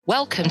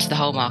Welcome to The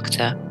Whole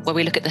Marketer, where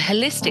we look at the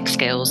holistic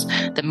skills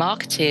that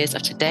marketeers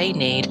of today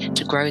need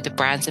to grow the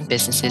brands and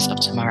businesses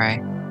of tomorrow,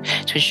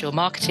 to ensure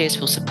marketeers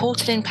feel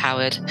supported and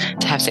empowered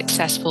to have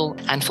successful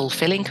and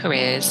fulfilling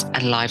careers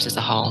and lives as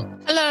a whole.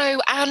 Hello,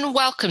 and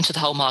welcome to The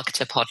Whole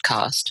Marketer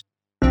podcast.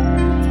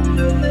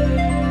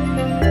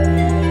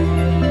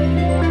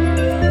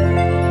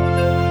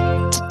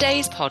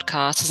 Today's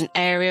podcast is an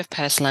area of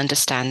personal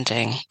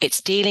understanding. It's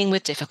dealing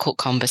with difficult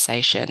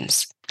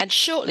conversations. And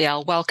shortly,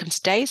 I'll welcome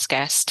today's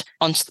guest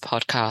onto the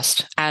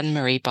podcast,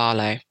 Ann-Marie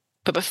Barlow.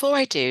 But before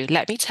I do,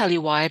 let me tell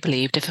you why I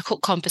believe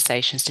difficult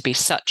conversations to be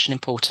such an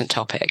important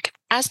topic.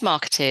 As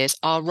marketeers,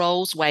 our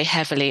roles weigh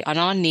heavily on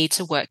our need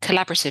to work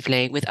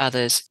collaboratively with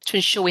others to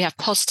ensure we have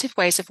positive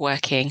ways of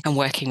working and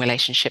working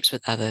relationships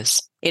with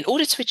others. In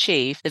order to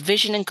achieve the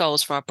vision and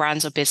goals for our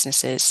brands or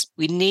businesses,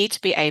 we need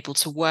to be able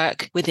to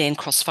work within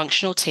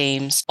cross-functional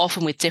teams,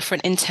 often with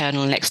different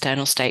internal and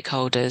external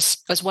stakeholders,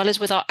 as well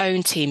as with our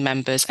own team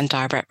members and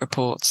direct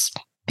reports.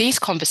 These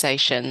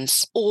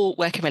conversations or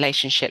working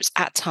relationships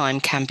at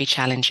times can be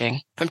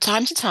challenging. From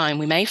time to time,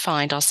 we may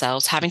find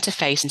ourselves having to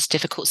face into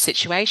difficult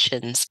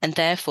situations and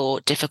therefore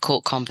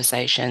difficult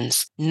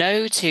conversations.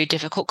 No two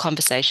difficult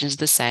conversations are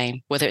the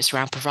same, whether it's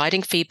around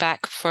providing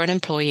feedback for an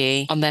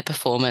employee on their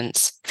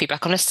performance,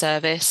 feedback on a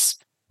service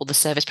or the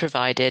service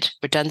provided,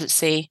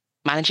 redundancy,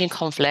 managing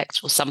conflict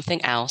or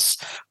something else.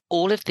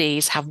 All of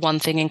these have one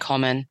thing in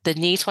common, the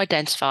need to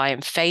identify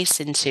and face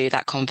into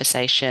that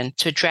conversation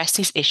to address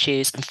these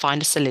issues and find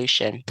a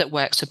solution that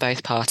works for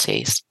both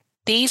parties.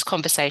 These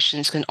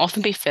conversations can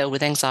often be filled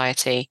with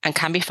anxiety and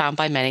can be found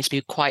by many to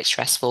be quite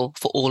stressful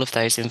for all of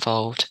those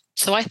involved.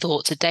 So I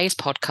thought today's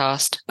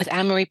podcast with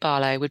Ann-Marie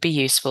Barlow would be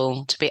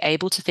useful to be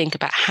able to think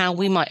about how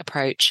we might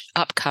approach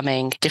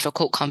upcoming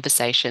difficult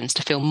conversations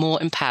to feel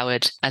more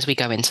empowered as we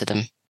go into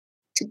them.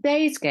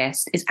 Today's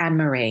guest is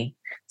Ann-Marie,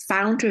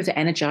 founder of the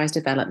Energized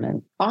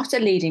Development. After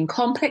leading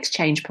complex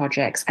change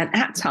projects and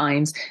at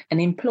times an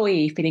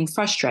employee feeling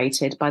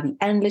frustrated by the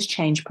endless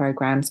change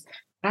programs,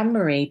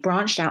 Ann-Marie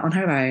branched out on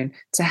her own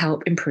to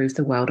help improve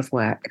the world of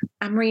work.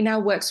 Ann-Marie now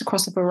works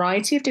across a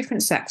variety of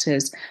different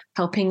sectors,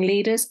 helping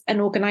leaders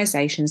and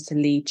organizations to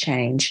lead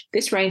change.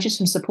 This ranges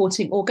from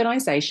supporting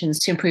organizations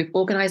to improve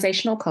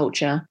organizational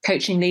culture,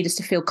 coaching leaders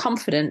to feel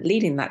confident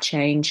leading that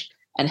change,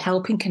 and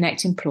helping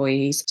connect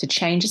employees to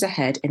changes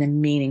ahead in a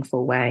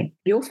meaningful way.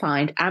 You'll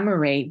find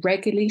Ann-Marie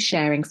regularly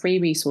sharing free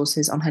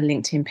resources on her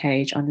LinkedIn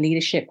page on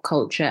leadership,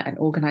 culture, and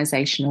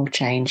organizational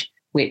change,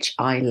 which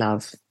I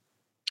love.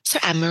 So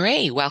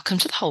Ann-Marie, welcome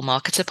to the Whole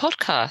Marketer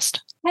podcast.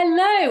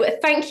 Hello,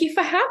 thank you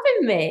for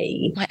having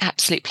me. My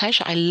absolute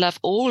pleasure. I love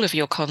all of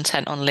your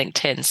content on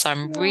LinkedIn, so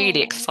I'm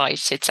really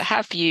excited to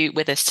have you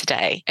with us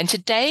today. And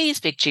today's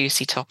big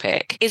juicy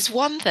topic is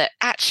one that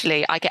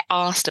actually I get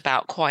asked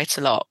about quite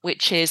a lot,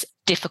 which is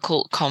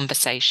difficult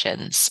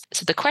conversations.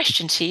 So the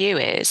question to you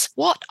is,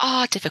 what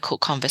are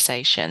difficult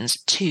conversations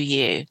to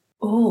you?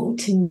 Oh,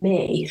 to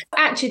me.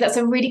 Actually, that's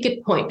a really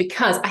good point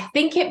because I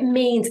think it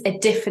means a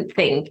different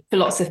thing for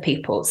lots of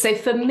people. So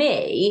for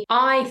me,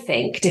 I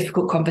think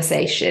difficult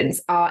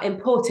conversations are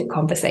important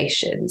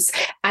conversations.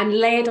 And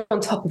layered on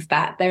top of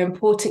that, they're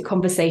important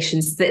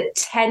conversations that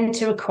tend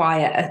to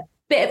require a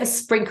bit of a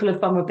sprinkle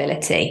of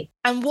vulnerability.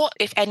 And what,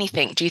 if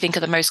anything, do you think are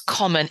the most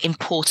common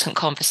important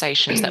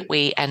conversations that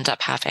we end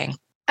up having?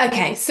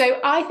 Okay, so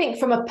I think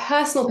from a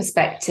personal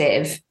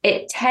perspective,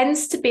 it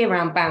tends to be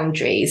around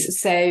boundaries.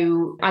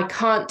 So I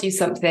can't do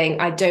something,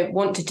 I don't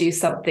want to do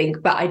something,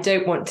 but I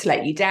don't want to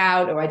let you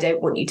down, or I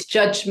don't want you to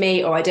judge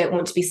me, or I don't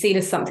want to be seen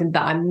as something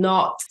that I'm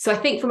not. So I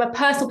think from a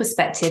personal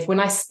perspective, when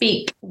I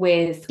speak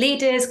with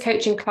leaders,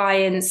 coaching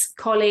clients,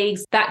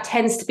 colleagues, that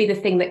tends to be the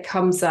thing that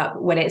comes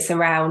up when it's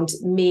around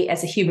me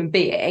as a human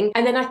being.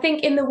 And then I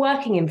think in the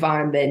working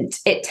environment,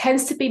 it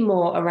tends to be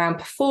more around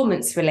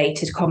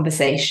performance-related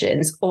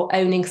conversations or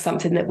owning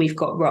something that we've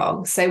got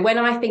wrong. So when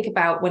I think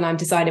about when I'm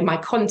designing my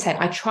content,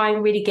 I try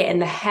and really get in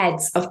the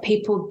heads of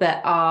people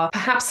that are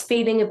perhaps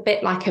feeling a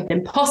bit like an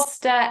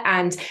imposter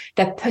and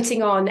they're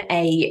putting on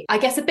a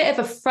bit of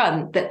a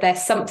front that they're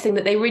something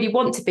that they really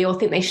want to be or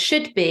think they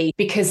should be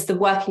because the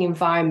working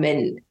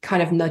environment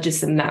kind of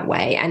nudges them that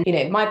way. And,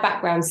 my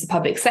background's the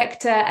public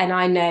sector, and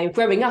I know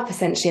growing up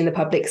essentially in the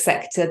public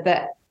sector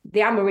that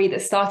the Ann-Marie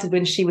that started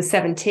when she was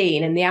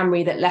 17 and the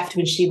Ann-Marie that left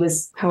when she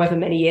was, however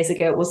many years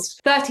ago, it was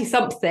 30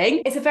 something,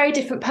 is a very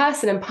different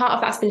person. And part of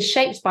that's been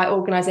shaped by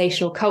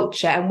organizational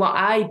culture and what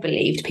I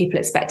believed people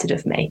expected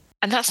of me.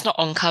 And that's not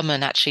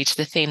uncommon, actually, to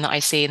the theme that I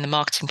see in the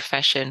marketing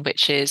profession,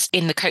 which is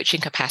in the coaching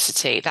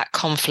capacity, that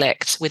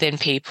conflict within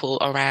people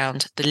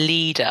around the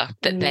leader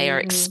that they are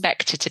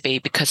expected to be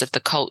because of the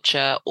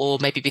culture or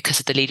maybe because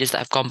of the leaders that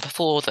have gone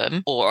before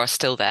them or are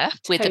still there,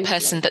 with the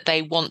person that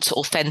they want to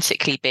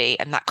authentically be,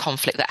 and that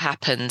conflict that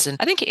happens. And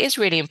I think it is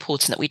really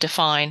important that we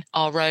define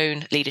our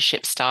own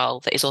leadership style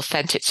that is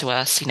authentic to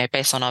us,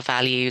 based on our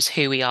values,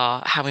 who we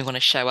are, how we want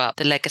to show up,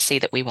 the legacy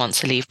that we want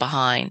to leave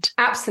behind.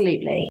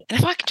 Absolutely. And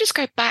if I can just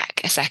go back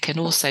a second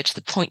also to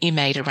the point you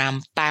made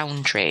around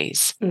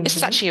boundaries. This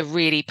is actually a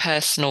really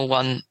personal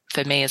one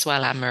for me as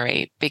well,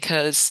 Anne-Marie,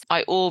 because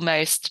I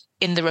almost,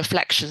 in the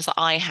reflections that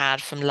I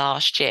had from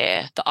last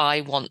year, that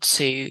I want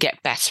to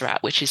get better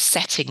at, which is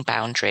setting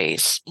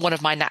boundaries. One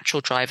of my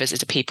natural drivers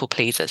is a people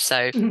pleaser.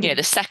 So,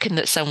 the second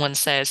that someone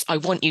says, I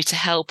want you to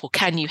help, or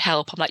can you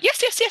help? I'm like,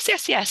 yes, yes, yes,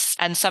 yes, yes.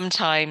 And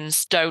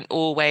sometimes don't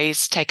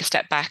always take a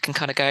step back and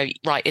kind of go,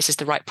 right, is this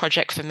the right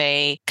project for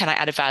me? Can I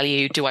add a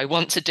value? Do I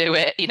want to do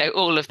it?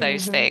 All of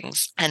those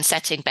things, and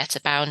setting better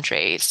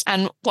boundaries.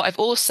 And what I've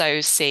also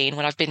seen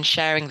when I've been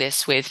sharing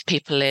this with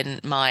people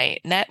in my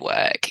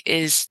network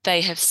is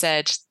they have said,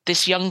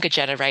 this younger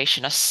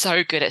generation are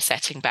so good at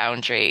setting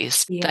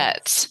boundaries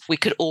that we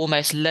could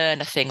almost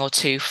learn a thing or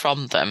two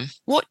from them.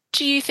 What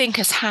do you think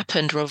has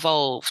happened or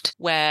evolved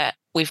where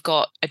we've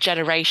got a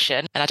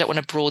generation, and I don't want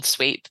to broad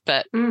sweep,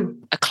 but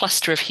a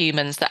cluster of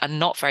humans that are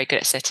not very good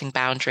at setting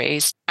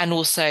boundaries, and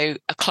also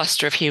a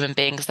cluster of human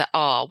beings that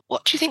are?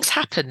 What do you think's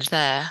happened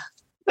there?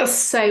 That's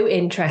so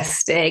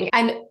interesting.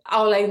 And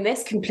I'll own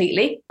this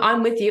completely.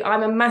 I'm with you.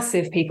 I'm a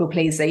massive people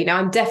pleaser.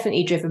 I'm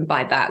definitely driven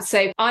by that.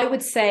 So I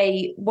would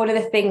say one of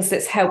the things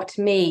that's helped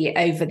me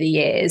over the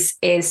years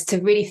is to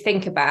really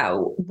think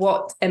about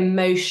what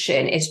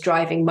emotion is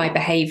driving my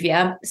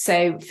behavior.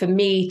 So for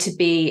me to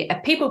be a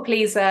people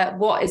pleaser,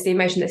 what is the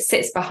emotion that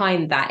sits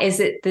behind that? Is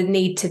it the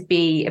need to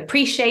be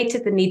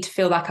appreciated, the need to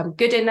feel like I'm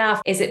good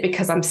enough? Is it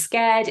because I'm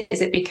scared?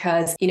 Is it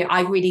because,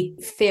 I really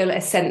feel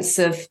a sense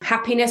of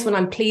happiness when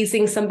I'm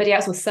pleasing somebody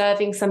else or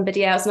serving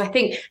somebody else? And I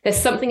think there's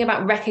something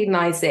about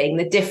recognizing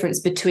the difference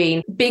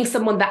between being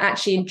someone that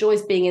actually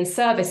enjoys being in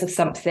service of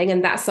something,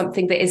 and that's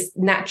something that is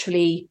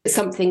naturally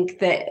something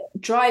that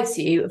drives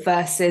you,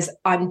 versus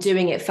I'm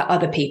doing it for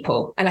other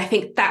people. And I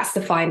think that's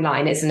the fine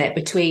line, isn't it?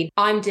 Between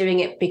I'm doing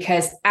it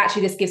because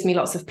actually this gives me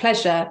lots of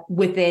pleasure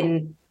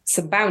within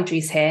some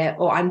boundaries here,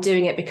 or I'm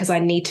doing it because I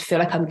need to feel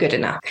like I'm good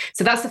enough.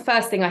 So that's the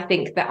first thing I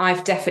think that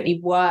I've definitely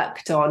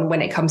worked on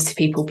when it comes to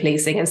people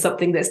pleasing, and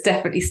something that's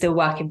definitely still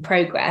work in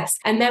progress.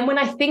 And then when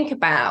I think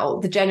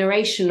about the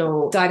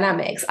generational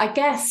dynamics, I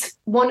guess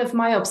one of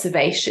my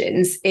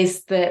observations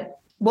is that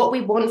what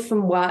we want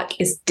from work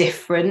is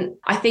different.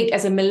 I think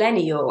as a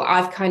millennial,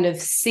 I've kind of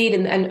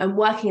seen and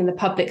working in the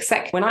public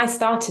sector. When I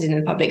started in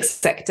the public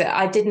sector,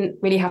 I didn't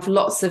really have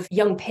lots of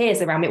young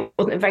peers around me. It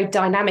wasn't a very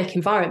dynamic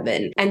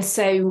environment. And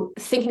so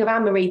thinking of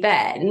Anne-Marie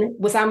then,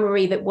 was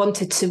Anne-Marie that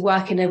wanted to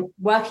work in a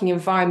working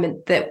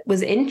environment that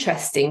was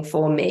interesting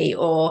for me,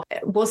 or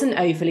wasn't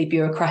overly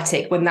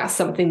bureaucratic, when that's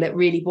something that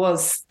really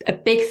was a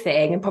big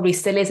thing and probably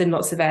still is in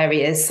lots of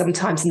areas,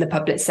 sometimes in the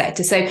public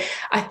sector. So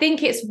I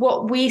think it's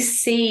what we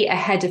see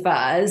ahead of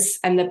us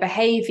and the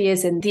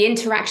behaviors and the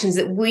interactions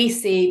that we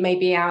see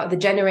maybe out of the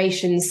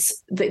generations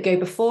that go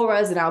before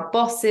us and our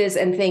bosses,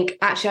 and think,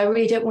 actually, I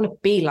really don't want to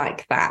be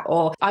like that,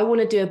 or I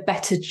want to do a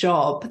better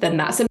job than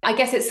that. So I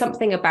guess it's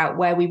something about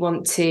where we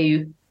want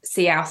to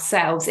see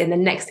ourselves in the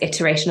next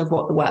iteration of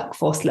what the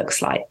workforce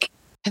looks like.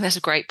 I think that's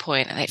a great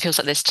point. And it feels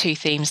like there's two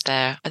themes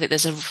there. I think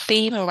there's a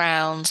theme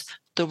around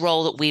the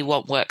role that we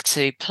want work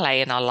to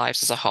play in our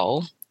lives as a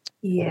whole.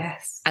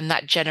 Yes. And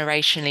that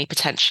generationally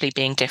potentially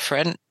being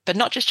different, but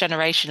not just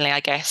generationally, I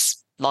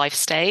guess, life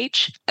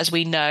stage. As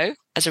we know,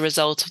 as a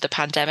result of the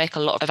pandemic, a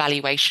lot of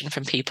evaluation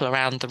from people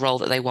around the role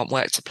that they want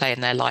work to play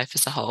in their life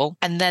as a whole.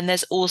 And then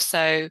there's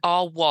also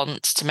our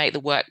want to make the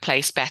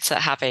workplace better,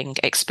 having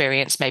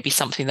experienced maybe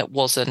something that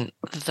wasn't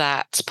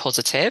that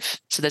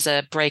positive. So there's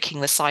a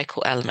breaking the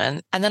cycle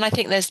element. And then I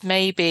think there's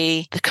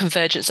maybe the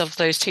convergence of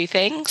those two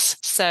things.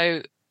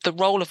 So the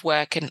role of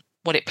work and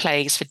what it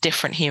plays for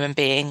different human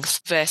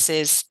beings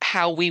versus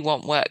how we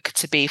want work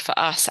to be for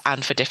us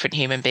and for different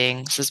human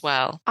beings as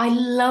well. I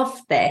love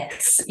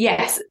this.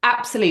 Yes,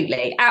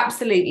 absolutely.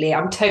 Absolutely.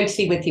 I'm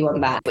totally with you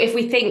on that. But if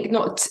we think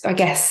I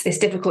guess it's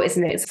difficult,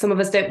 isn't it? Some of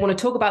us don't want to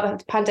talk about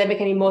the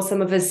pandemic anymore.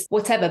 Some of us,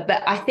 whatever.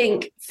 But I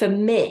think for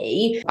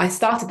me, I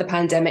started the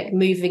pandemic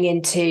moving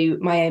into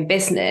my own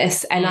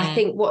business. And I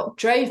think what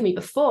drove me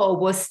before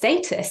was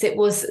status. It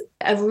was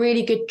a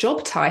really good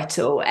job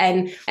title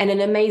and an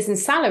amazing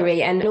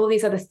salary and all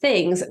these other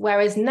things.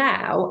 Whereas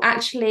now,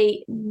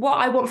 actually, what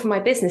I want from my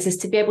business is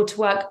to be able to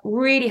work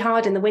really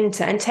hard in the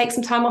winter and take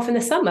some time off in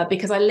the summer,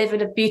 because I live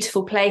in a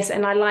beautiful place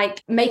and I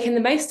like making the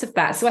most of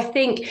that. So I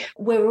think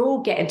we're all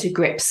getting to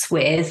grips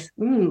with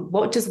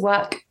what does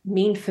work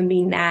mean for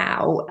me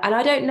now? And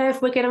I don't know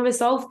if we're going to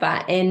resolve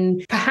that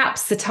in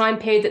perhaps the time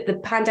period that the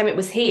pandemic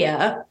was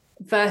here,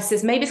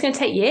 versus maybe it's going to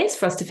take years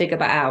for us to figure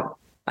that out.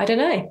 I don't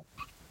know.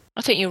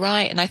 I think you're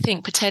right. And I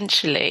think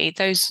potentially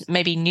those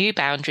maybe new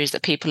boundaries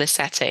that people are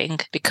setting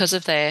because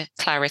of their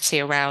clarity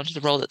around the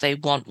role that they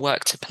want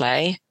work to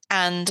play,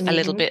 and a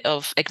little bit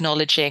of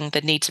acknowledging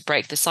the need to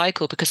break the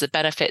cycle, because the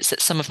benefits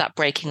that some of that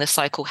breaking the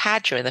cycle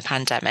had during the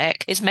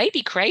pandemic is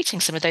maybe creating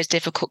some of those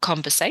difficult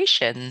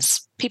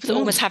conversations. People are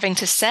almost having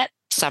to set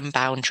some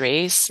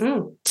boundaries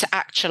to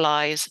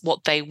actualize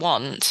what they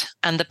want,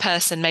 and the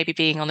person maybe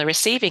being on the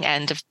receiving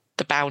end of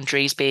the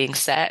boundaries being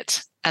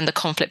set and the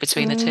conflict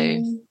between the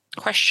two.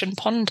 Question,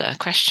 ponder.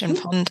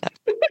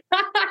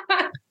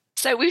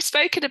 So we've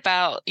spoken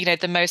about,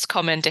 the most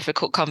common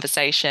difficult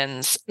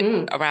conversations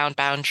around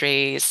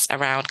boundaries,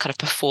 around kind of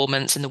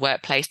performance in the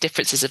workplace,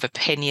 differences of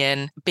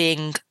opinion,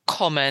 being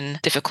common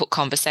difficult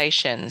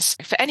conversations.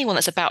 For anyone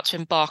that's about to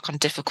embark on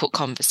difficult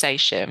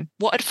conversation,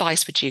 what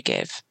advice would you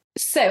give?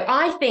 So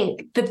I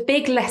think the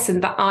big lesson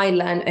that I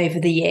learned over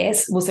the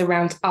years was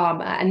around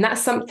armor. And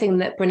that's something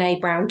that Brené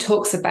Brown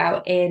talks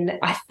about in,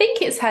 I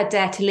think it's her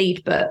Dare to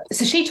Lead book.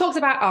 So she talks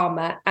about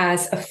armor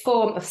as a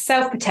form of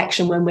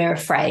self-protection when we're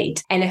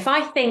afraid. And if I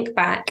think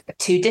back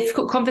to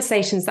difficult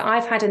conversations that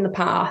I've had in the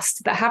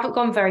past that haven't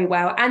gone very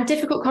well, and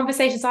difficult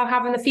conversations I'll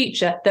have in the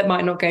future that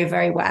might not go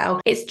very well,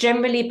 it's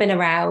generally been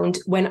around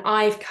when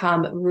I've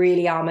come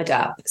really armored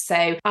up.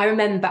 So I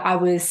remember I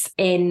was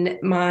in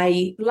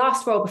my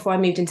last role before I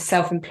moved into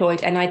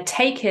self-employed, and I'd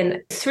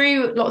taken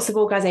through lots of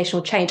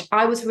organizational change.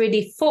 I was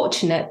really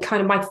fortunate,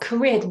 kind of my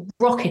career had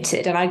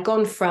rocketed, and I'd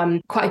gone from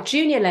quite a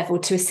junior level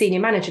to a senior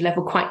manager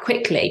level quite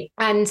quickly.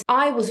 And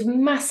I was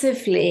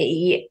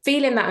massively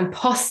feeling that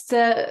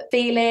imposter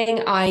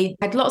feeling. I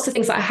had lots of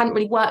things that I hadn't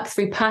really worked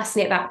through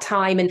personally at that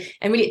time. And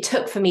really it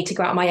took for me to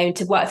go out on my own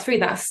to work through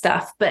that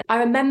stuff. But I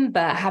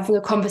remember having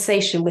a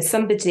conversation with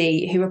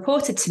somebody who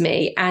reported to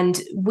me,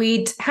 and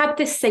we'd had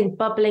this thing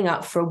bubbling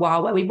up for a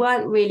while where we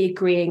weren't really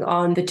agreeing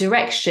on the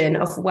direction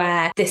of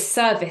where this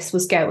service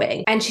was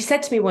going. And she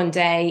said to me one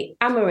day,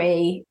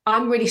 Ann-Marie,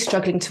 I'm really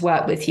struggling to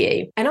work with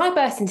you. And I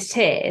burst into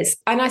tears.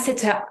 And I said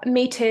to her,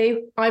 me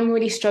too. I'm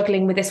really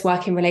struggling with this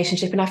working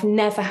relationship. And I've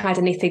never had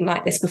anything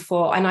like this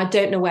before. And I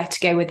don't know where to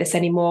go with this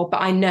anymore.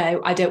 But I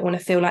know I don't want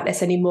to feel like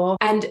this anymore.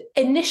 And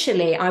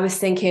initially I was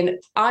thinking,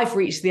 I've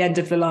reached the end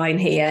of the line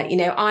here.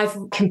 I've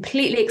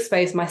completely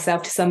exposed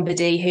myself to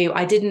somebody who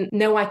I didn't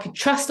know I could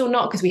trust or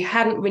not, because we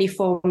hadn't really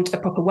formed a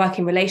proper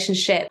working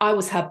relationship. I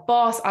was her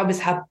boss. I was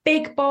her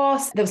big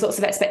boss. There was lots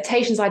of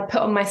expectations I'd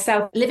put on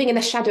myself, living in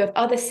the shadow of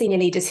other senior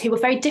leaders who were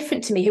very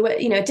different to me, who were,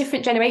 a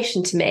different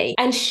generation to me.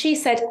 And she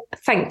said,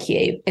 thank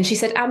you. And she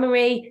said,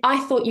 Ann-Marie, I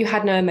thought you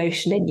had no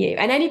emotion in you.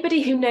 And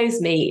anybody who knows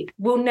me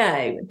will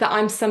know that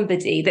I'm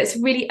somebody that's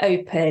really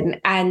open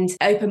and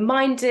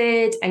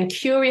open-minded and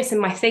curious in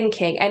my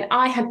thinking. And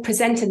I had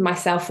presented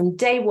myself from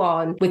day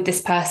one with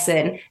this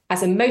person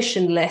as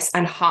emotionless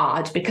and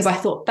hard, because I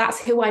thought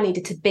that's who I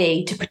needed to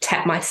be to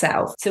protect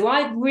myself. So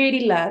I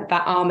really learned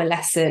that armor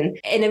lesson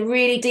in a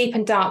really deep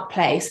and dark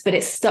place, but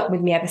it's stuck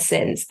with me ever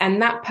since.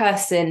 And that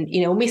person,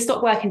 when we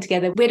stopped working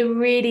together, we had a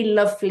really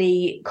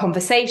lovely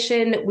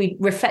conversation. We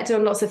reflected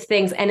on lots of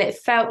things, and it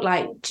felt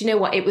like, do you know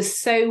what? It was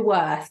so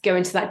worth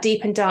going to that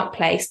deep and dark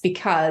place,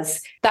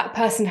 because that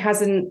person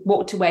hasn't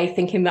walked away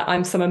thinking that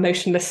I'm some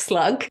emotionless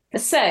slug.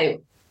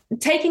 So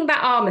taking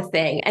that armor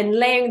thing and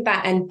layering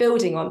that and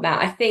building on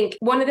that, I think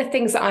one of the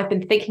things that I've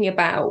been thinking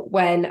about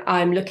when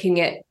I'm looking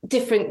at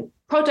different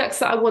products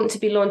that I want to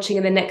be launching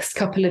in the next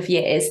couple of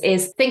years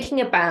is thinking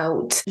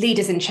about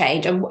leaders in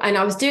change. And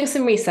I was doing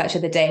some research the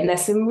other day, and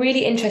there's some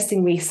really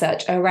interesting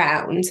research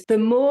around the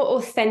more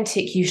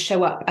authentic you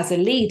show up as a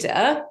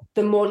leader,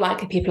 the more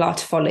likely people are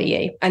to follow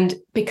you. And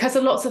because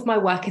lots of my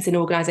work is in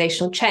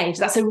organizational change,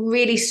 that's a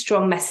really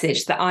strong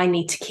message that I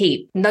need to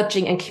keep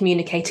nudging and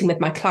communicating with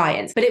my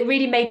clients. But it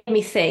really made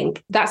me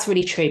think that's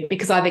really true,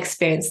 because I've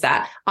experienced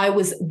that. I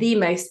was the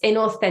most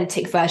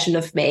inauthentic version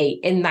of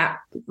me in that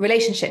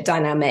relationship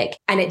dynamic,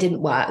 and it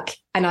didn't work.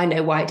 And I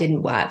know why it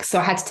didn't work. So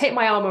I had to take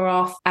my armor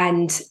off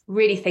and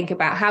really think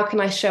about, how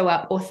can I show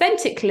up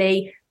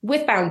authentically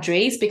with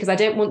boundaries, because I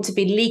don't want to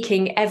be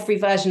leaking every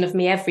version of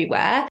me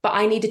everywhere, but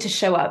I needed to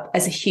show up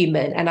as a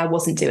human, and I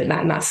wasn't doing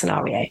that in that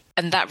scenario.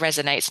 And that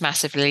resonates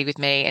massively with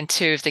me. And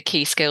two of the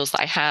key skills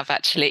that I have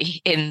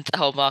actually in the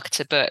Whole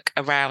Marketer book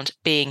around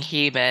being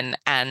human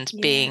and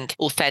being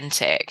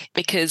authentic,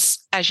 because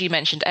as you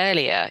mentioned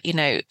earlier,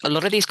 a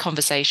lot of these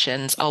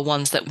conversations are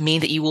ones that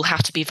mean that you will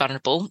have to be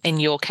vulnerable.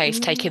 In your case,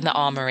 taking the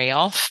armory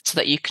off so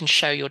that you can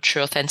show your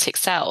true authentic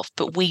self.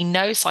 But we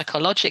know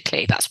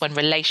psychologically that's when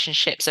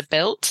relationships are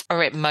built,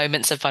 or at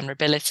moments of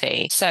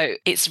vulnerability. So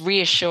it's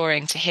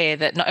reassuring to hear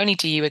that not only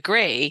do you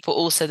agree, but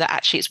also that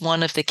actually it's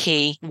one of the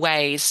key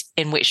ways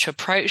in which to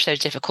approach those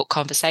difficult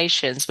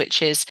conversations,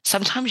 which is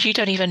sometimes you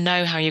don't even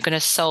know how you're going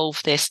to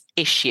solve this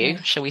issue,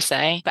 shall we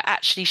say, but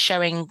actually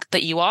showing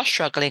that you are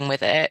struggling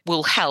with it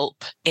will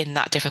help in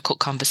that difficult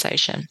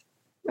conversation.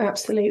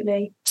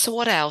 Absolutely. So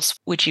what else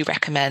would you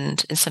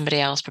recommend in somebody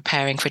else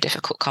preparing for a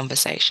difficult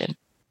conversation?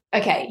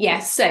 Okay,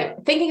 yes. So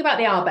thinking about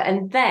the arbor,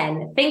 and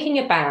then thinking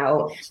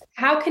about,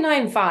 how can I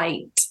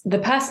invite the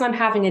person I'm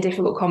having a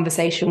difficult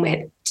conversation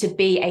with to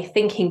be a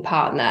thinking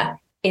partner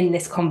in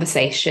this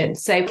conversation.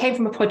 So I came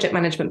from a project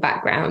management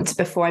background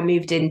before I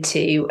moved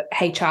into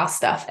HR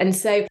stuff. And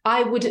so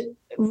I would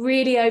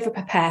really over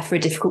prepare for a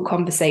difficult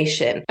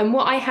conversation. And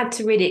what I had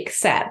to really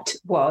accept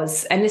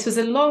was, and this was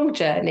a long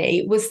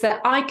journey, was that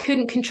I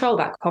couldn't control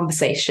that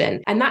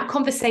conversation. And that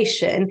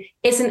conversation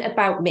isn't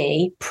about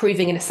me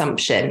proving an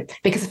assumption.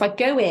 Because if I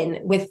go in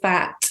with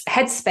that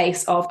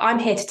headspace of, I'm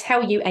here to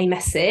tell you a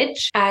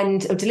message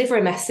or deliver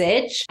a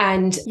message,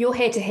 and you're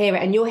here to hear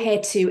it, and you're here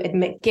to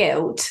admit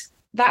guilt,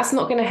 that's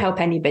not going to help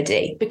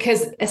anybody,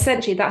 because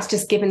essentially that's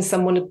just giving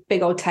someone a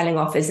big old telling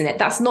off, isn't it?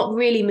 That's not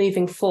really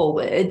moving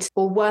forward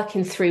or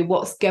working through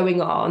what's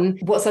going on,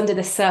 what's under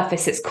the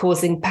surface that's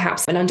causing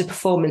perhaps an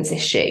underperformance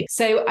issue.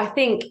 So I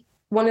think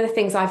one of the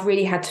things I've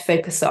really had to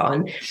focus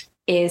on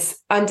is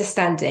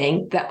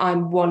understanding that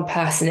I'm one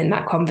person in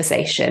that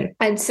conversation.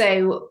 And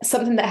so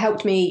something that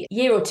helped me a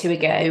year or two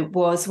ago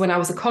was when I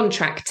was a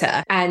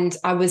contractor and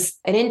I was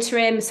an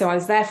interim. So I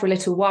was there for a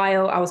little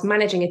while. I was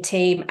managing a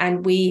team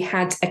and we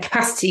had a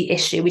capacity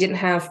issue. We didn't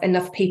have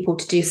enough people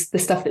to do the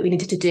stuff that we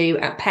needed to do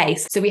at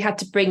pace. So we had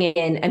to bring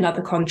in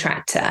another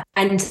contractor.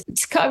 And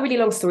to cut a really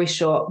long story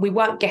short, we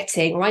weren't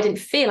getting, or I didn't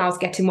feel I was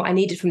getting what I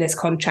needed from this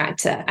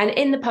contractor. And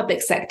in the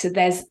public sector,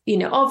 there's,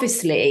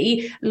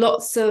 obviously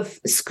lots of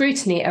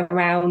scrutiny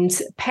around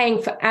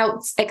paying for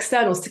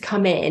externals to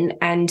come in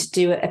and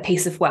do a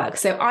piece of work.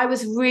 So I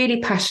was really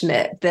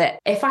passionate that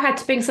if I had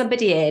to bring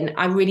somebody in,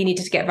 I really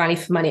needed to get value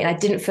for money. And I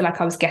didn't feel like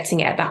I was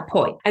getting it at that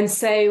point. And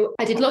so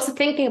I did lots of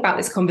thinking about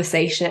this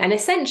conversation. And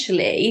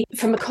essentially,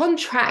 from a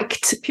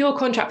pure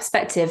contract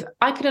perspective,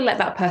 I could have let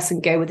that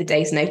person go with a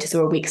day's notice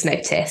or a week's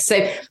notice.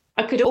 So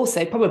I could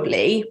also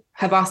probably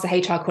have asked a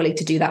HR colleague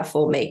to do that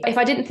for me. If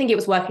I didn't think it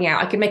was working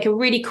out, I could make a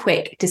really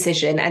quick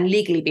decision and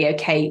legally be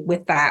okay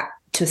with that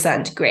to a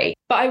certain degree.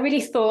 But I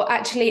really thought,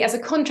 actually, as a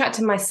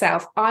contractor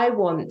myself, I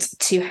want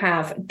to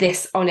have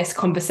this honest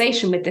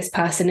conversation with this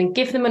person and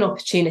give them an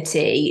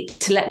opportunity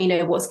to let me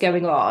know what's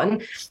going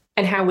on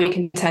and how we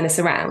can turn this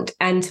around.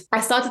 And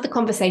I started the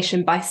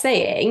conversation by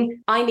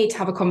saying, I need to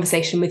have a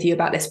conversation with you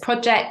about this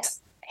project.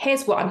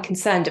 Here's what I'm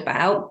concerned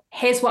about.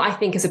 Here's what I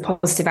think is a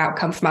positive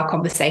outcome from our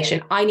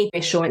conversation. I need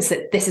reassurance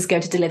that this is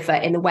going to deliver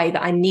in the way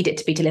that I need it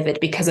to be delivered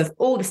because of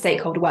all the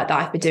stakeholder work that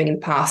I've been doing in the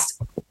past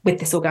with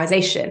this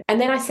organisation. And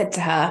then I said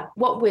to her,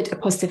 what would a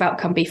positive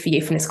outcome be for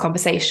you from this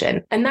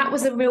conversation? And that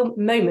was a real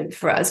moment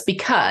for us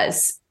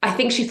because I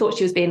think she thought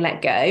she was being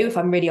let go, if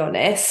I'm really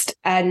honest.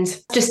 And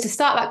just to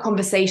start that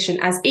conversation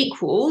as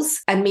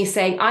equals and me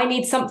saying, I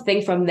need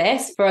something from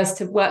this for us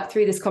to work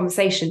through this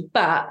conversation,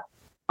 but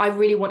I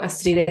really want us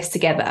to do this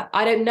together.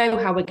 I don't know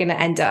how we're going to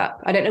end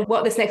up. I don't know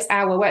what this next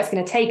hour, where it's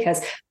going to take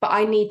us, but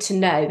I need to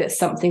know that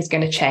something's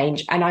going to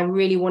change. And I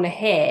really want to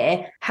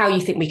hear how you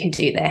think we can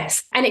do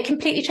this. And it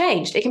completely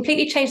changed. It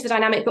completely changed the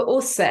dynamic, but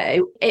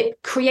also it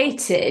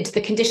created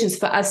the conditions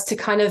for us to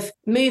kind of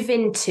move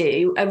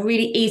into a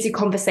really easy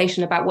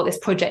conversation about what this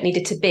project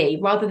needed to be,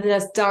 rather than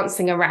us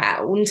dancing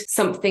around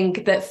something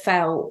that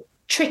felt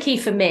tricky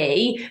for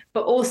me,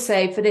 but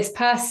also for this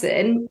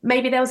person.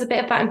 Maybe there was a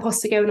bit of that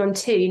imposter going on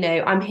too.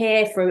 I'm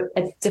here for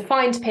a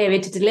defined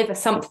period to deliver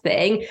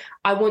something.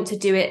 I want to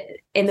do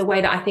it in the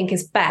way that I think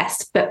is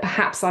best, but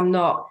perhaps I'm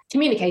not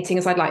communicating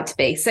as I'd like to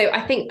be. So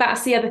I think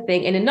that's the other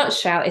thing in a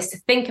nutshell, is to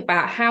think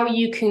about how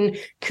you can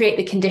create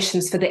the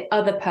conditions for the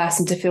other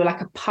person to feel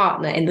like a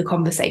partner in the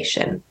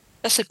conversation.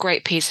 That's a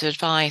great piece of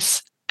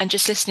advice. And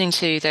just listening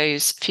to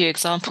those few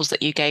examples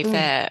that you gave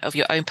there of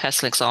your own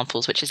personal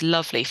examples, which is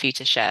lovely for you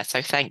to share.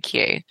 So thank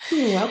you.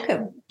 You're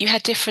welcome. You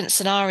had different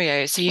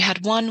scenarios. So you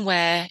had one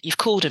where you've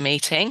called a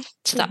meeting,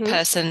 so that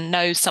person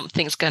knows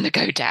something's going to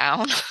go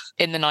down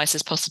in the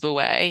nicest possible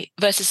way,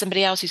 versus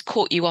somebody else who's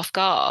caught you off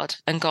guard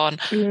and gone,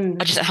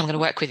 I just don't know how I'm going to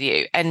work with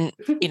you. And,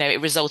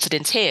 it resulted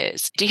in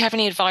tears. Do you have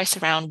any advice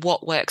around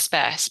what works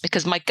best?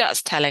 Because my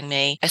gut's telling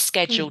me a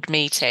scheduled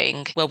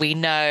meeting where we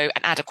know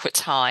an adequate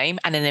time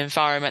and an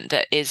environment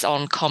that is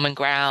on common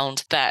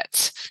ground,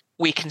 that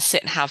we can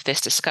sit and have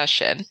this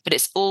discussion. But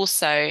it's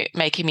also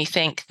making me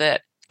think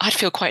that I'd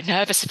feel quite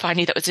nervous if I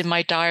knew that was in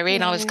my diary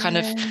and I was kind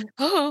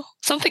of,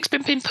 something's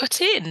been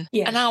put in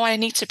and now I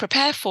need to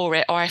prepare for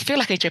it, or I feel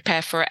like I need to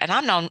prepare for it.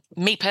 And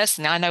me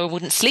personally, I know I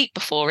wouldn't sleep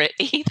before it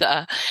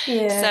either.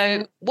 Yeah.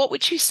 So what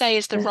would you say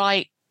is the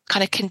right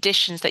kind of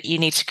conditions that you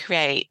need to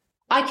create?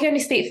 I can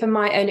only speak from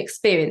my own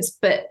experience,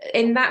 but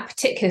in that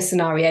particular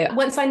scenario,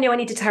 once I knew I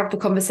needed to have the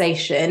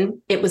conversation,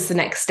 it was the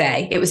next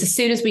day. It was as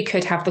soon as we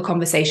could have the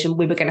conversation,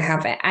 we were going to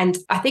have it. And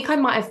I think I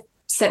might have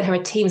sent her a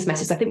Teams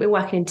message. I think we were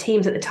working in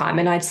Teams at the time.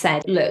 And I'd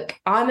said, look,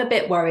 I'm a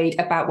bit worried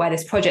about where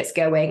this project's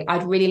going.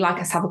 I'd really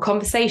like us to have a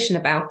conversation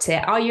about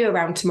it. Are you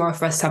around tomorrow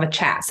for us to have a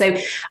chat? So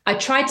I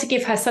tried to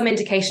give her some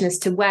indication as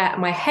to where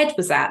my head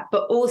was at,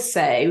 but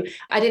also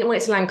I didn't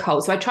want it to land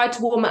cold. So I tried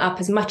to warm it up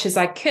as much as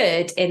I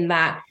could in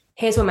that,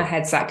 here's where my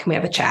head's at, can we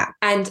have a chat?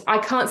 And I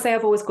can't say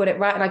I've always got it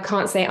right, and I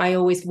can't say I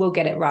always will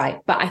get it right.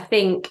 But I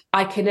think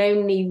I can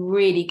only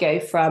really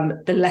go from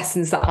the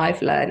lessons that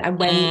I've learned. And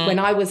when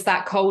I was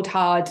that cold,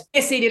 hard,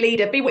 senior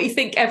leader, be what you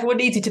think everyone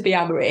needs you to be,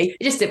 Ann-Marie,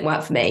 it just didn't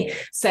work for me.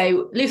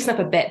 So loosen up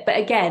a bit. But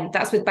again,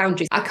 that's with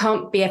boundaries. I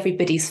can't be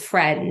everybody's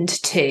friend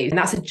too. And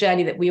that's a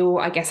journey that we all,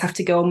 I guess, have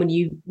to go on when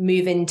you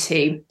move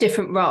into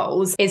different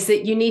roles, is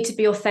that you need to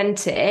be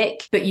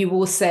authentic, but you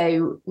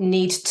also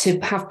need to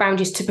have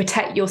boundaries to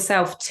protect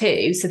yourself too,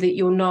 so that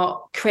you're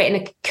not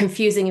creating a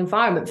confusing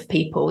environment for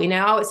people.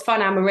 It's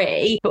fun,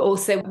 Ann-Marie, but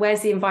also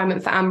where's the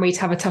environment for Ann-Marie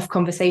to have a tough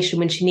conversation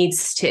when she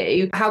needs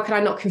to? How can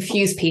I not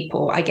confuse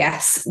people, I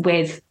guess,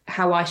 with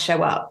how I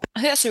show up.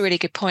 I think that's a really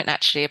good point,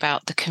 actually,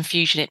 about the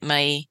confusion it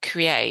may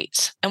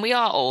create. And we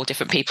are all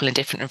different people in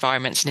different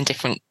environments and in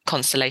different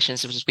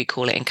constellations, as we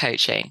call it in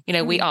coaching.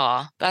 We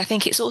are. But I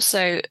think it's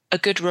also a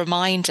good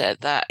reminder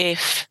that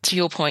if, to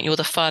your point, you're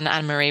the fun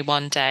Ann-Marie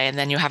one day and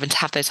then you're having to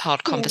have those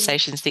hard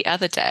conversations the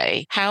other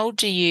day, how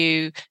do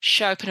you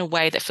show up in a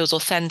way that feels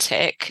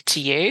authentic to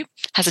you,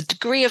 has a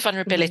degree of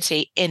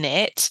vulnerability in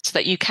it so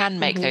that you can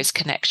make those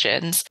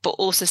connections, but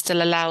also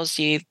still allows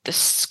you the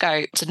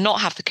scope to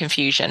not have the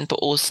confusion, but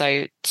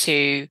also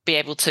to be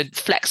able to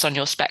flex on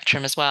your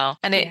spectrum as well.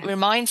 And it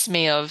reminds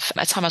me of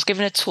a time I was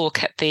giving a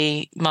talk at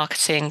the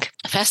marketing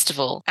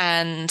festival,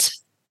 and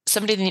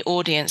somebody in the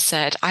audience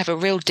said, I have a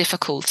real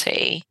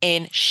difficulty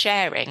in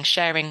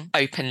sharing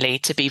openly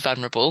to be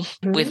vulnerable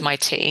with my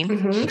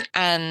team.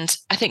 And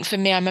I think for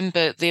me, I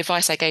remember the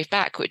advice I gave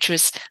back, which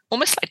was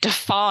almost like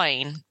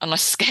define on a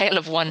scale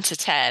of 1 to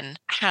 10,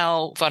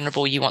 how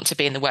vulnerable you want to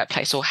be in the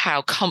workplace or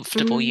how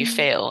comfortable you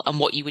feel and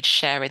what you would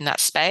share in that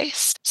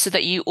space, so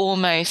that you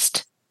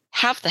almost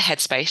have the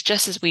headspace,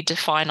 just as we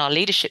define our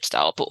leadership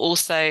style, but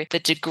also the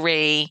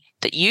degree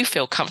that you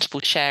feel comfortable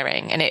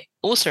sharing. And it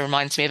also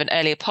reminds me of an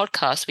earlier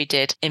podcast we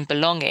did in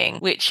Belonging,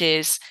 which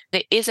is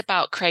that it is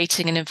about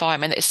creating an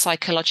environment that is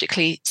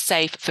psychologically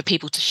safe for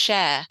people to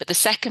share. But the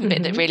second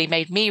bit that really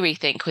made me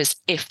rethink was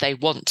if they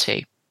want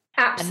to.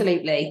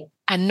 Absolutely.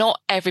 And not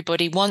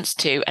everybody wants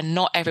to, and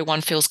not everyone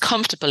feels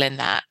comfortable in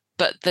that.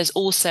 But there's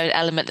also an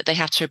element that they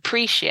have to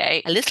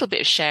appreciate. A little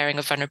bit of sharing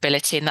of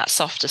vulnerability in that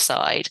softer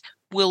side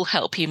will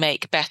help you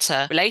make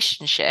better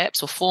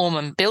relationships or form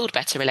and build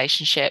better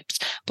relationships,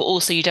 but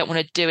also you don't want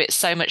to do it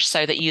so much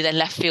so that you then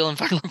left feeling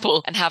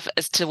vulnerable and have,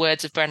 as to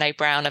words of Brené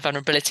Brown, a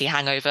vulnerability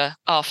hangover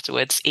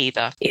afterwards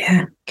either.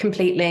 Yeah,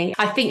 completely.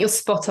 I think you're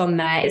spot on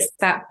there. It's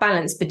that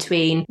balance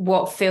between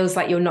what feels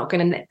like you're not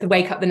going to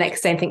wake up the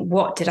next day and think,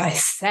 what did I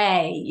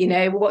say?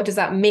 What does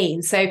that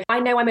mean? So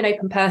I know I'm an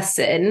open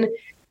person.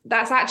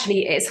 That's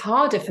actually, it's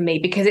harder for me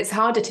because it's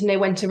harder to know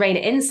when to rein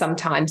it in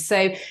sometimes.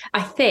 So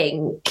I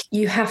think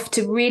you have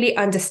to really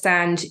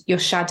understand your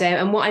shadow.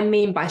 And what I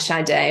mean by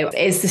shadow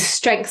is the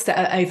strengths that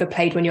are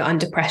overplayed when you're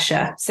under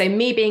pressure. So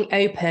me being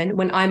open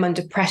when I'm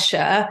under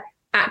pressure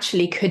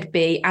actually could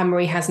be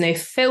Ann-Marie has no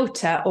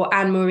filter, or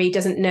Ann-Marie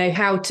doesn't know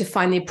how to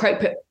find the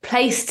appropriate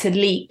place to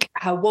leak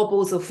her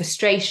wobbles or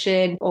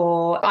frustration.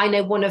 Or I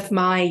know one of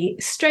my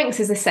strengths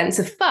is a sense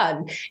of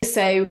fun.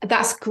 So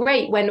that's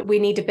great when we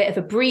need a bit of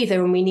a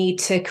breather and we need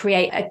to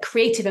create a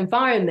creative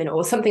environment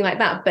or something like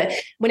that. But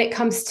when it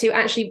comes to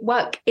actually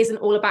work isn't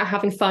all about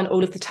having fun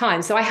all of the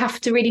time. So I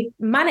have to really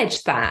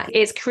manage that.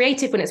 It's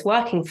creative when it's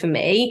working for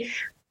me,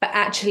 but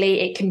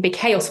actually it can be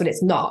chaos when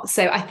it's not.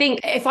 So I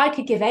think if I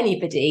could give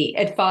anybody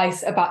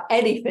advice about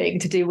anything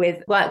to do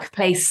with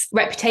workplace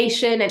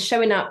reputation and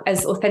showing up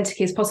as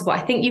authentically as possible, I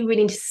think you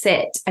really need to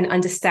sit and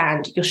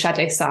understand your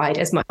shadow side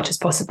as much as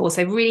possible.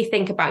 So really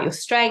think about your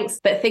strengths,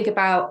 but think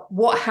about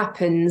what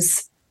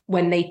happens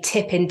when they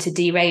tip into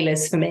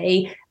derailers for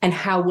me, and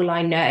how will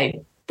I know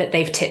that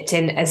they've tipped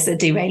in as a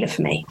derailer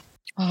for me?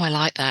 Oh, I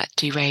like that,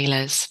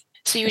 derailers.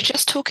 So you were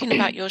just talking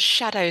about your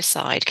shadow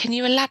side. Can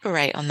you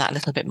elaborate on that a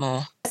little bit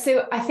more?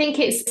 So I think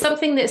it's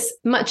something that's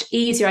much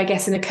easier, I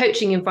guess, in a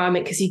coaching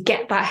environment, because you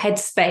get that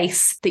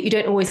headspace that you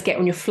don't always get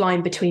when you're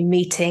flying between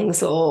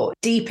meetings or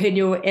deep in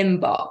your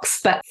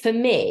inbox. But for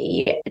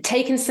me,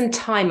 taking some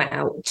time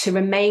out to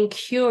remain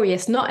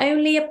curious, not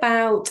only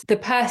about the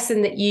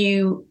person that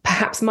you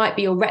perhaps might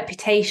be, your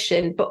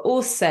reputation, but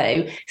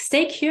also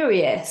stay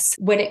curious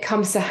when it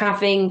comes to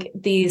having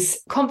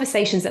these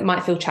conversations that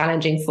might feel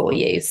challenging for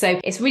you. So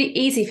it's really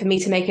easy for me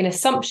to make an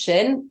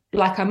assumption,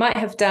 like I might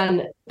have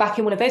done back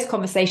in one of those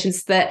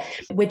conversations, that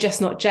we're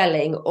just not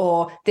gelling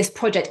or this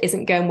project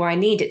isn't going where I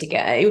need it to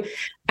go.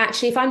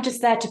 Actually, if I'm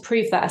just there to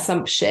prove that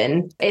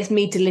assumption, it's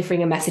me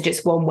delivering a message.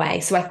 It's one way.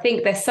 So I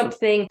think there's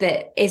something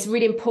that is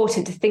really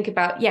important to think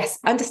about. Yes,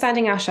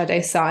 understanding our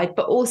shadow side,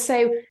 but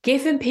also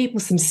giving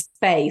people some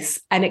space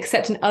and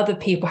accepting other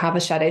people have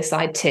a shadow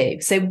side too.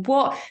 So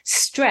what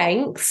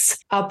strengths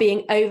are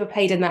being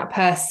overplayed in that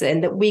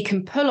person that we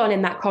can pull on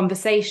in that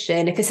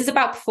conversation? If this is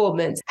about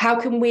performance, how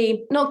can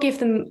we not give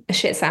them a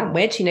shit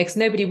sandwich, because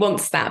nobody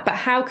wants that, but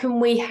how can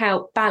we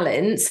help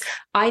balance?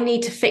 I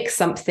need to fix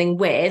something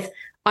with,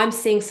 I'm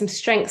seeing some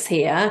strengths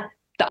here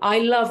that I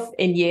love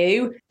in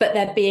you, but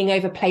they're being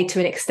overplayed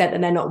to an extent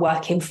and they're not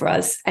working for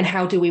us. And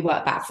how do we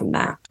work back from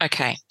that?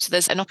 Okay. So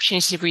there's an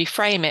opportunity to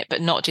reframe it,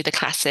 but not do the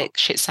classic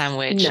shit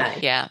sandwich. No.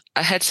 Yeah.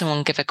 I heard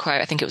someone give a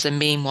quote, I think it was a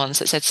meme once,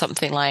 that said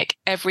something like,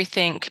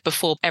 everything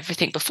before,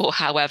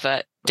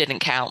 however, didn't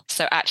count.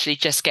 So actually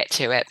just get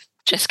to it.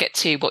 Just get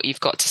to what you've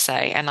got to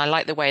say. And I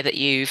like the way that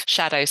you've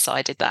shadow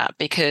sided that,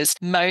 because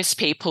most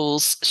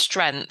people's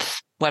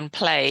strength when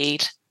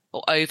played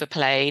or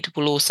overplayed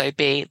will also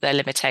be their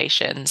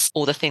limitations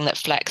or the thing that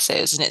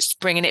flexes. And it's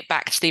bringing it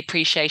back to the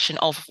appreciation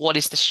of what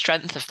is the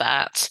strength of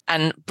that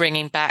and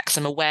bringing back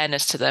some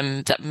awareness to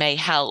them that may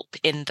help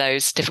in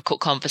those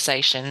difficult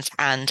conversations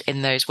and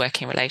in those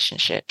working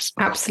relationships.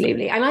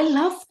 Absolutely. And I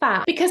love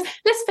that, because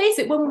let's face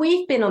it, when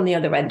we've been on the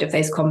other end of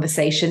those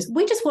conversations,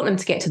 we just want them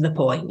to get to the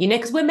point,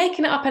 because we're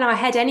making it up in our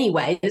head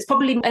anyway. It's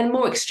probably a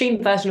more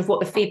extreme version of what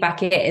the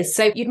feedback is.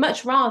 So you'd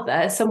much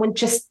rather someone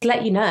just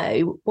let you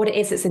know what it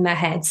is that's in their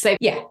head. So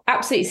yeah,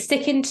 absolutely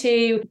sticking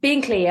to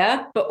being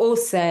clear, but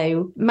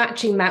also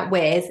matching that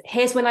with,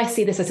 here's when I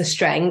see this as a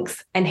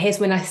strength and here's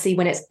when I see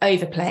when it's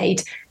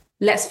overplayed.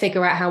 Let's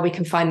figure out how we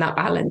can find that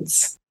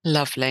balance.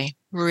 Lovely.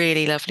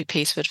 Really lovely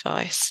piece of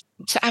advice.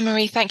 So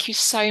Ann-Marie, thank you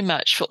so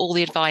much for all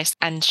the advice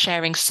and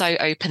sharing so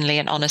openly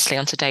and honestly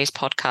on today's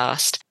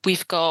podcast.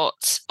 We've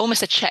got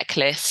almost a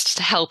checklist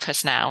to help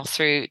us now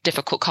through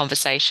difficult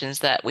conversations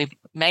that we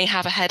may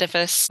have ahead of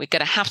us, we're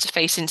going to have to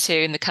face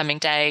into in the coming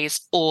days,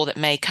 or that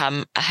may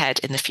come ahead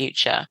in the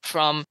future.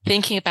 From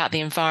thinking about the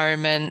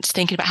environment,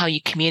 thinking about how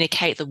you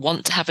communicate the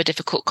want to have a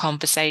difficult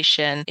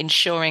conversation,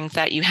 ensuring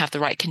that you have the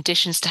right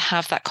conditions to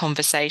have that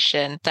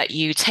conversation, that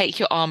you take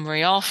your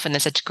armory off and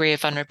there's a degree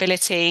of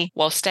vulnerability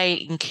while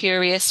staying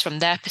curious from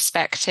their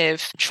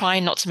perspective,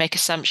 trying not to make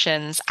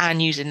assumptions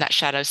and using that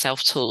shadow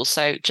self tool.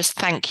 So just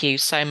thank you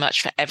so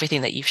much for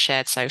everything that you've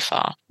shared so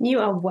far. You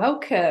are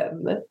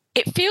welcome.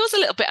 It feels a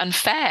little bit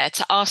unfair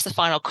to ask the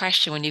final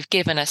question when you've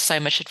given us so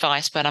much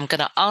advice, but I'm going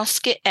to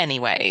ask it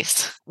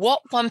anyways.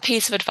 What one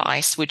piece of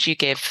advice would you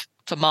give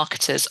for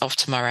marketers of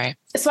tomorrow?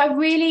 So I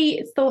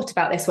really thought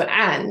about this one,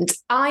 and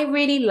I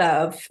really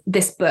love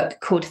this book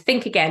called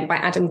Think Again by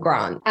Adam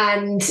Grant.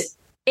 And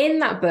in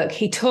that book,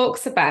 he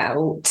talks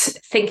about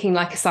thinking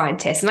like a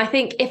scientist. And I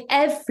think if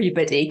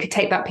everybody could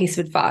take that piece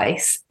of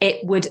advice,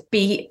 it would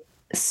be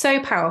so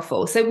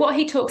powerful. So what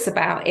he talks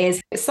about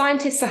is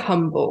scientists are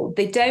humble.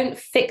 They don't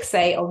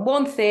fixate on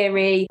one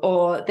theory,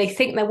 or they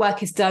think their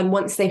work is done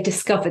once they've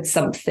discovered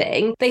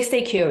something. They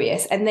stay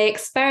curious and they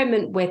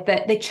experiment with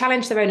it. They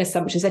challenge their own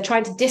assumptions. They're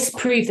trying to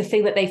disprove the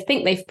thing that they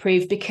think they've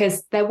proved,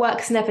 because their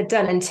work's never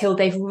done until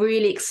they've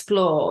really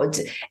explored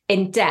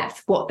in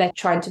depth what they're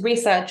trying to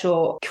research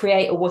or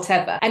create or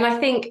whatever. And I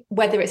think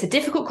whether it's a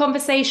difficult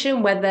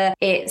conversation, whether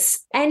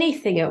it's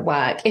anything at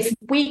work, if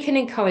we can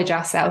encourage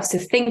ourselves to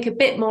think a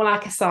bit more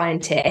like a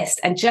scientist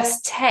and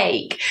just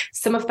take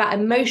some of that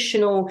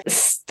emotional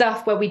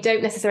stuff where we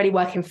don't necessarily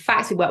work in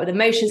facts, we work with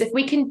emotions. If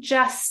we can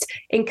just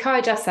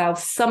encourage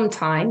ourselves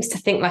sometimes to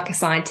think like a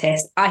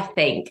scientist, I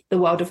think the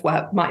world of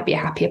work might be a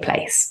happier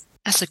place.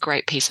 That's a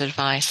great piece of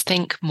advice.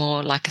 Think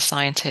more like a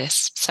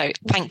scientist. So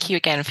thank you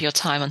again for your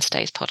time on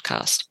today's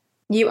podcast.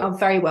 You are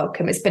very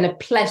welcome. It's been a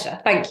pleasure.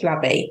 Thank you,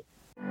 Abby.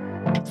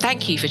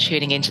 Thank you for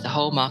tuning into the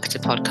Whole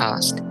Marketer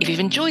podcast. If you've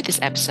enjoyed this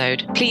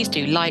episode, please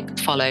do like,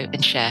 follow,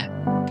 and share.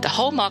 The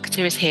Whole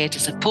Marketer is here to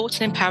support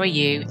and empower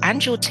you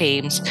and your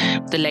teams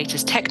with the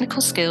latest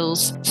technical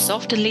skills,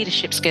 soft and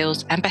leadership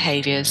skills and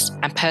behaviours,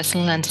 and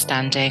personal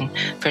understanding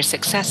for a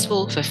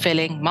successful,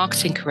 fulfilling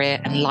marketing career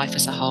and life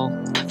as a whole.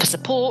 For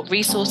support,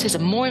 resources,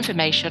 and more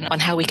information on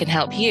how we can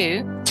help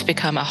you to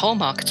become a whole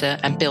marketer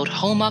and build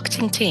whole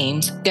marketing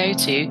teams, go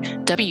to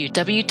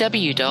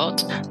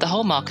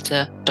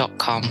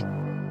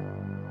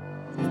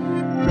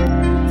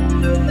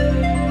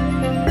www.thewholemarketer.com.